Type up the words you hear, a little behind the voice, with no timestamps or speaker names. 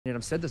and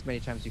I've said this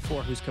many times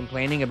before, who's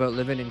complaining about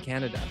living in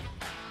Canada.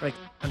 Like,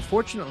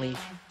 unfortunately,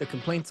 the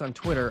complaints on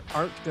Twitter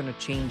aren't going to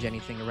change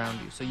anything around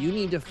you. So you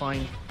need to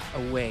find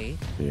a way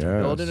to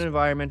build an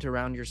environment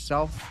around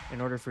yourself in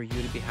order for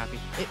you to be happy.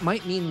 It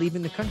might mean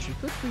leaving the country.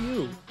 Good for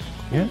you.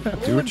 Yeah,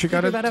 do what you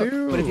got to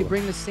do. But if you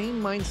bring the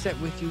same mindset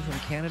with you from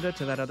Canada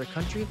to that other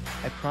country,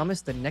 I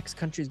promise the next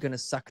country is going to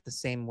suck the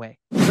same way.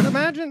 But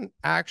imagine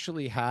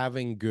actually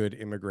having good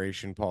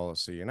immigration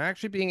policy and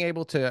actually being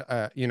able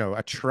to,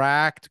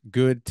 attract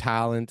good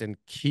talent and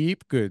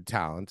keep good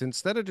talent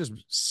instead of just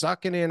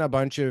sucking in a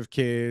bunch of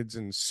kids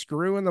and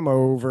screwing them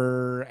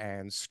over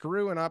and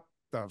screwing up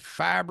the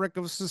fabric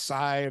of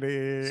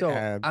society. So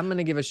I'm going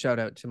to give a shout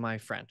out to my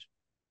friend.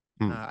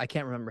 I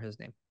can't remember his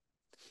name,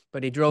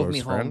 but he drove me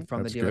home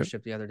from the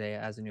dealership the other day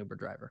as an Uber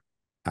driver.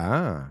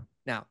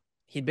 Now,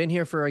 he'd been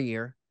here for a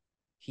year.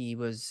 He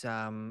was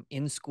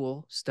in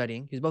school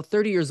studying. He's about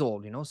 30 years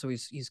old, so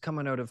he's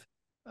coming out of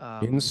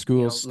in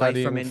school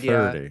studying life from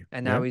India, 30.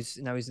 and now he's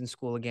in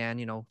school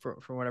again,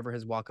 for whatever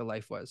his walk of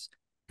life was.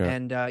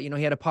 And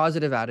he had a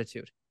positive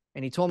attitude.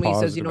 And he told me, he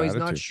says, he's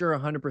not sure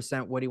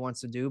 100% what he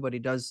wants to do, but he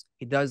does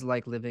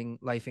like living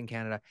life in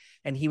Canada.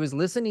 And he was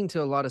listening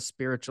to a lot of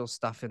spiritual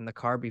stuff in the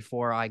car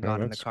before I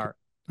got in the car.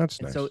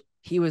 That's nice. So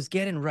he was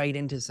getting right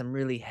into some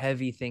really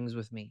heavy things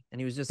with me. And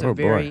he was just he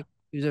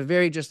was a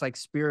very just like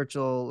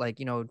spiritual, like,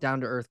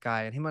 down to earth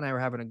guy. And him and I were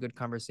having a good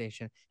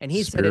conversation. And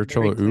he said it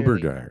very clearly. Uber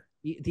driver.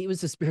 He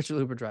was a spiritual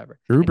Uber driver.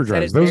 Uber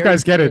drivers. Those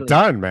guys get it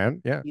done,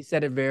 man. Yeah. He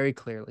said it very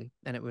clearly.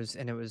 And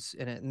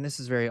this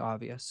is very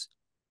obvious.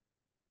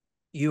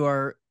 You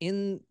are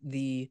in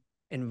the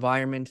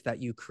environment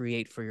that you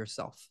create for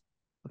yourself.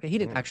 Okay. He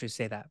didn't actually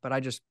say that, but I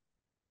just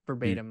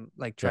verbatim,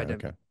 tried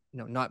to,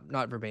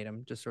 not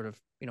verbatim, just sort of,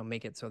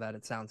 make it so that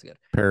it sounds good.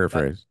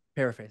 Paraphrase.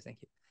 Paraphrase. Thank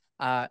you.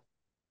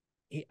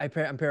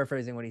 I'm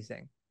paraphrasing what he's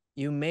saying.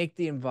 You make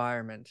the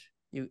environment.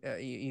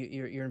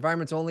 Your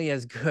environment's only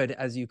as good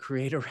as you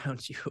create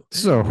around you.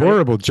 It's a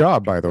horrible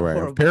job, by the way,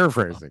 of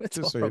paraphrasing,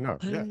 just so you know.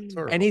 Yeah, it's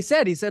horrible. And he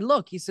said,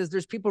 look,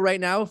 there's people right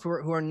now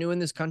who are new in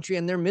this country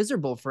and they're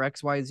miserable for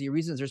X, Y, Z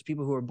reasons. There's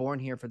people who are born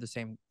here for the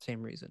same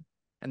reason.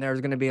 And there's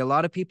going to be a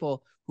lot of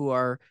people who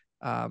are,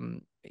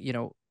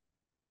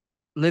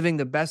 living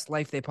the best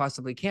life they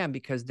possibly can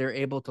because they're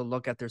able to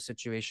look at their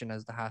situation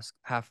as the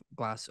half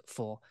glass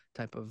full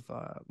type of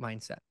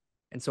mindset.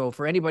 And so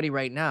for anybody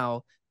right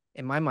now,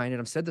 in my mind,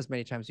 and I've said this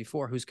many times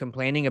before, who's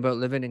complaining about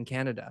living in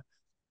Canada,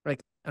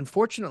 like,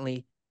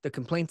 unfortunately, the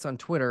complaints on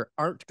Twitter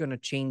aren't going to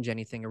change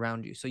anything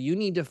around you. So you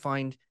need to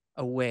find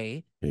a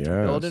way to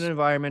build an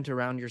environment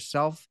around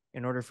yourself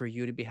in order for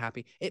you to be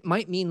happy. It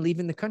might mean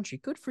leaving the country.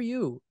 Good for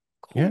you.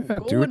 Cool. Yeah,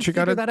 do what you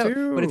got to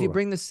do. But if you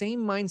bring the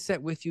same mindset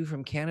with you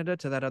from Canada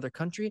to that other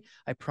country,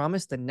 I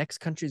promise the next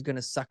country is going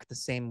to suck the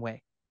same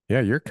way. Yeah,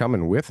 you're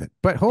coming with it.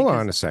 But hold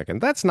on a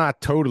second. That's not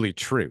totally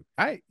true.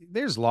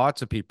 There's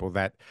lots of people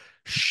that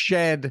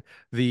shed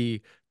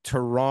the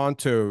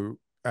Toronto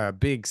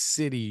big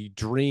city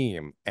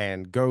dream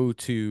and go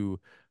to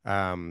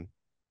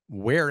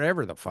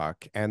wherever the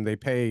fuck, and they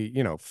pay,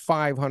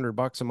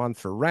 $500 a month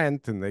for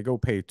rent, and they go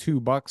pay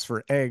 $2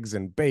 for eggs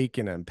and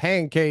bacon and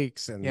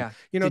pancakes. And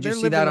did you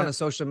see that on a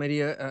social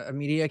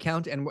media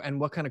account? And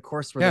what kind of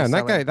course were they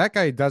selling? And that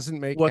guy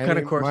doesn't make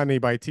any money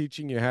by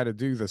teaching you how to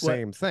do the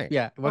same thing.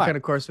 Yeah, what kind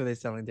of course were they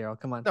selling, Darryl?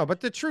 Come on. No, but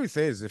the truth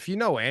is, if you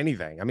know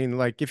anything, I mean,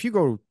 like, if you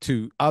go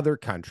to other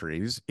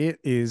countries, it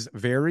is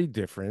very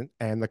different,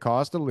 and the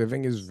cost of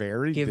living is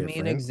very different. Give me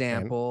an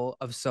example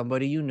of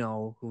somebody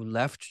who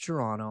left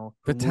Toronto,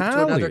 who moved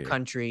to another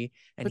country,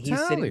 and he's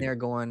sitting there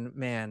going,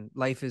 man,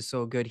 life is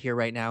so good here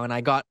right now, and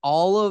I got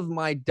all of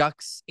my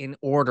ducks in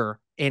order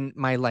in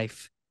my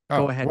life.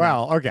 Go ahead.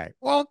 Well, okay.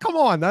 Well, come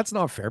on. That's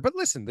not fair. But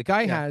listen, the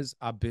guy has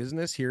a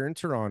business here in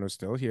Toronto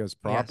still. He has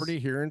property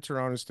here in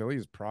Toronto still. He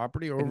has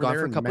property over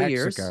there in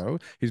Mexico.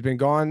 He's been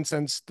gone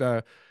since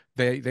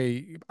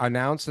they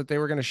announced that they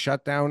were going to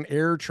shut down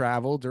air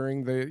travel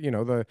during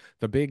the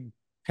big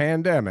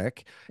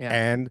pandemic.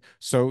 And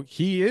so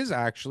he is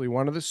actually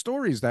one of the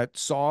stories that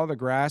saw the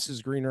grass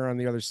is greener on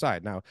the other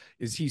side. Now,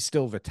 is he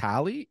still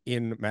Vitali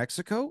in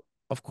Mexico?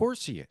 Of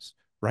course he is,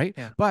 right?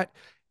 But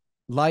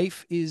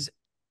life is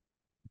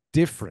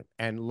different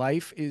and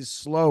life is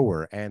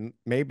slower, and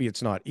maybe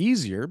it's not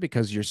easier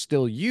because you're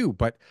still you,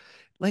 but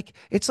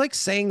it's like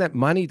saying that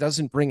money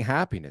doesn't bring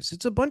happiness.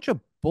 It's a bunch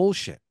of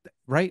bullshit,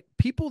 right?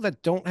 People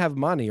that don't have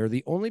money are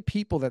the only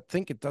people that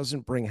think it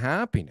doesn't bring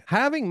happiness.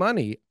 Having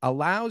money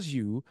allows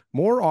you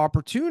more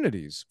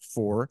opportunities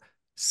for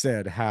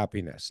said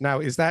happiness. Now,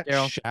 is that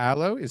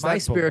shallow? Is my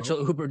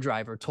spiritual Uber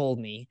driver told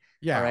me,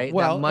 that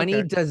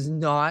money does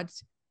not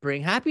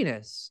bring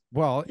happiness.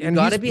 Well, you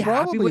got to be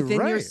happy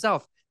within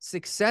yourself.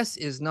 Success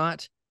is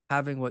not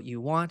having what you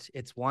want,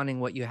 it's wanting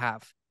what you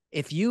have.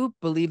 If you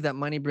believe that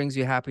money brings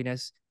you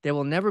happiness, there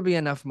will never be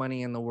enough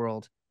money in the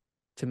world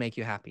to make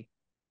you happy.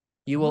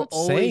 You will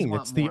always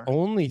want it's the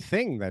only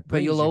thing that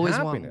brings you always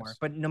happiness. Want more.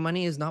 But no,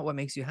 money is not what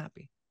makes you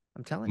happy.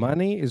 I'm telling you.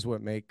 Money is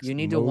what makes you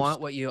need to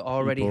want what you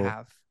already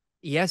have.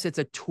 Yes, it's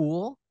a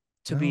tool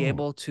to be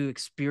able to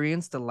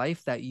experience the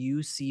life that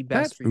you see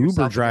best that for yourself.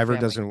 Uber driver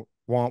doesn't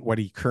want what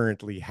he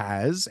currently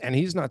has, and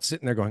he's not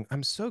sitting there going,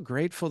 I'm so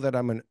grateful that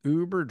I'm an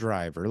Uber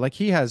driver. Like,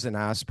 he has an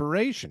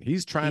aspiration.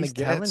 He's trying to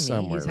get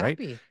somewhere, he's right?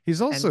 happy.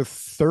 He's also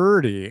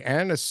 30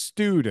 and a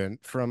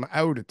student from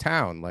out of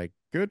town. Like,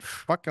 good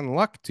fucking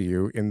luck to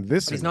you in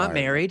this. But he's not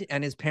married,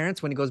 and his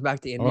parents, when he goes back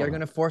to India, are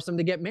going to force him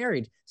to get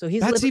married. So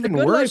he's living the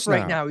good life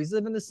right now. He's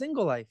living the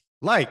single life.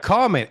 Like,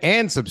 comment,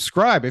 and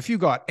subscribe if you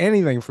got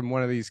anything from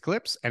one of these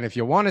clips. And if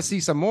you want to see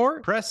some more,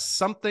 press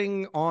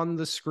something on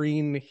the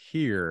screen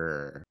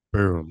here.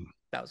 Boom.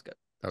 That was good.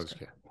 That was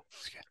good.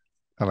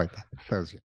 I like that. That was good.